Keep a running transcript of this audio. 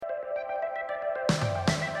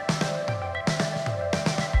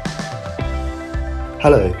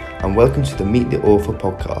Hello and welcome to the Meet the Author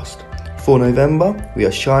podcast. For November, we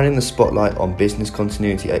are shining the spotlight on business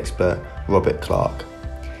continuity expert Robert Clark.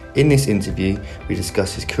 In this interview, we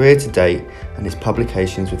discuss his career to date and his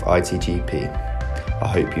publications with ITGP. I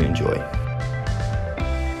hope you enjoy.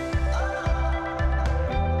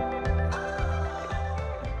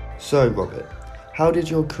 So Robert, how did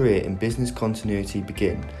your career in business continuity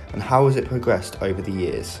begin and how has it progressed over the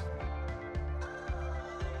years?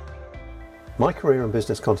 My career in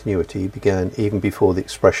business continuity began even before the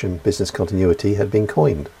expression business continuity had been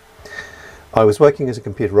coined. I was working as a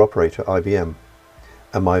computer operator at IBM,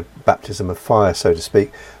 and my baptism of fire, so to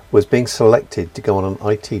speak, was being selected to go on an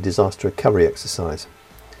IT disaster recovery exercise.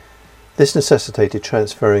 This necessitated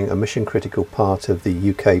transferring a mission-critical part of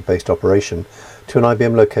the UK-based operation to an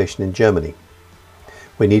IBM location in Germany.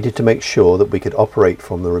 We needed to make sure that we could operate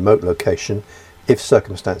from the remote location if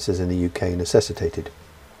circumstances in the UK necessitated.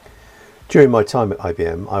 During my time at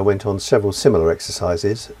IBM, I went on several similar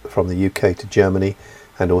exercises from the UK to Germany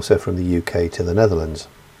and also from the UK to the Netherlands.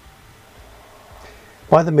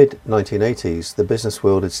 By the mid-1980s, the business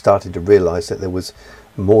world had started to realise that there was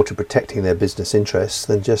more to protecting their business interests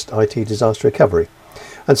than just IT disaster recovery.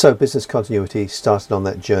 And so business continuity started on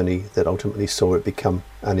that journey that ultimately saw it become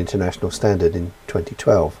an international standard in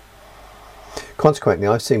 2012. Consequently,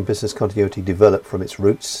 I've seen business continuity develop from its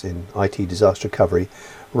roots in IT disaster recovery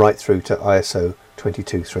right through to ISO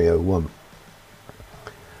 22301.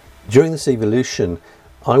 During this evolution,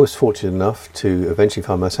 I was fortunate enough to eventually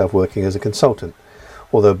find myself working as a consultant,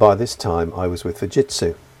 although by this time I was with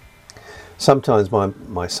Fujitsu. Sometimes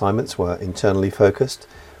my assignments were internally focused,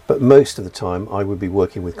 but most of the time I would be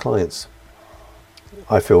working with clients.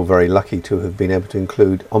 I feel very lucky to have been able to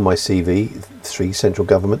include on my CV 3 central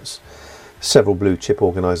governments, several blue chip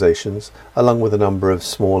organisations, along with a number of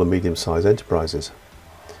small and medium-sized enterprises.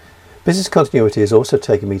 Business continuity has also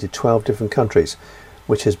taken me to 12 different countries,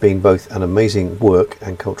 which has been both an amazing work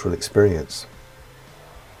and cultural experience.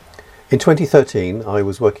 In 2013, I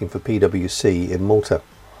was working for PwC in Malta,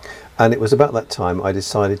 and it was about that time I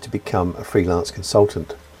decided to become a freelance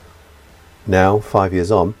consultant. Now, 5 years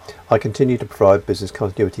on, I continue to provide business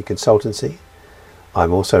continuity consultancy.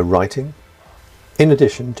 I'm also writing, in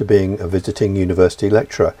addition to being a visiting university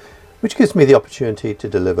lecturer, which gives me the opportunity to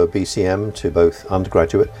deliver BCM to both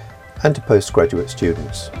undergraduate and to postgraduate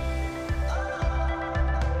students.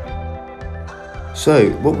 So,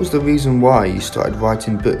 what was the reason why you started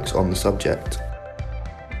writing books on the subject?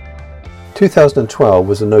 2012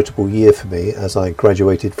 was a notable year for me as I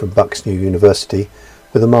graduated from Bucks New University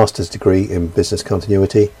with a master's degree in business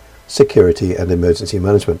continuity, security and emergency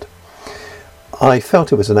management. I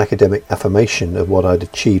felt it was an academic affirmation of what I'd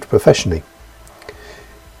achieved professionally.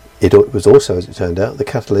 It was also, as it turned out, the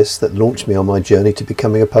catalyst that launched me on my journey to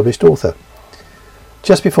becoming a published author.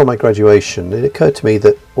 Just before my graduation, it occurred to me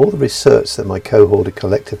that all the research that my cohort had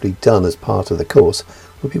collectively done as part of the course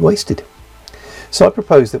would be wasted. So I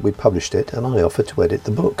proposed that we published it and I offered to edit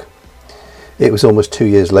the book. It was almost 2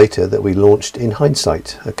 years later that we launched In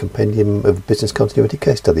Hindsight, a compendium of business continuity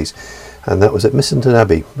case studies, and that was at Missenden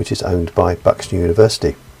Abbey, which is owned by Bucks New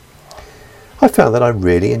University. I found that I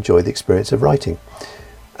really enjoyed the experience of writing.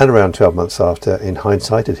 And around 12 months after In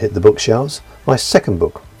Hindsight had hit the bookshelves, my second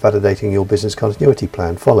book, Validating Your Business Continuity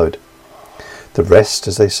Plan, followed. The rest,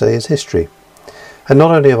 as they say, is history. And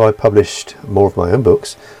not only have I published more of my own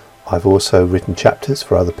books, I've also written chapters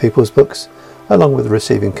for other people's books, along with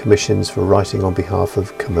receiving commissions for writing on behalf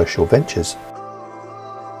of commercial ventures.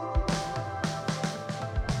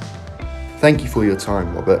 Thank you for your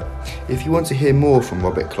time, Robert. If you want to hear more from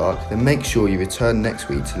Robert Clark, then make sure you return next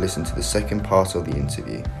week to listen to the second part of the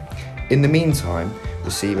interview. In the meantime,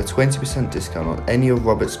 receive a 20% discount on any of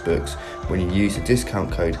Robert's books when you use the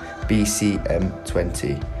discount code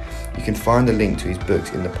BCM20. You can find the link to his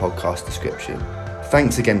books in the podcast description.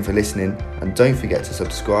 Thanks again for listening, and don't forget to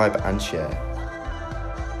subscribe and share.